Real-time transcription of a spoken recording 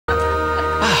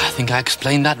think I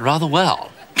explained that rather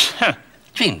well.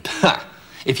 Gene,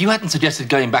 if you hadn't suggested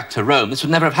going back to Rome, this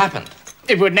would never have happened.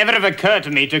 It would never have occurred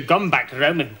to me to have gone back to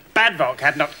Rome if Badvoc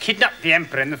had not kidnapped the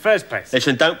Emperor in the first place.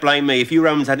 Listen, don't blame me. If you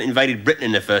Romans hadn't invaded Britain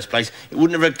in the first place, it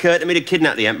wouldn't have occurred to me to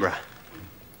kidnap the Emperor.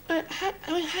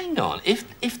 Hang on.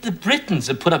 If the Britons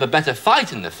had put up a better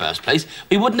fight in the first place,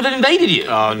 we wouldn't have invaded you.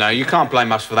 Oh, no, you can't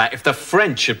blame us for that. If the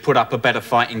French had put up a better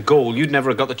fight in Gaul, you'd never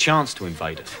have got the chance to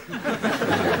invade us.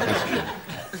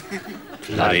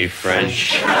 Bloody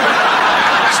French.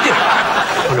 Still,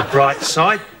 on the bright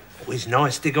side, it was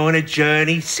nice to go on a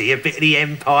journey, see a bit of the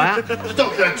Empire.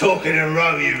 Stop that talking and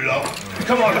row, you lot.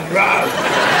 Come on, row.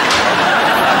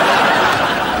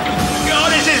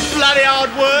 God, this is bloody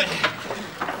hard work.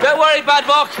 Don't worry,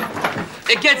 Badvoc.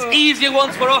 It gets easier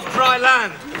once we're off dry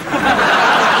land.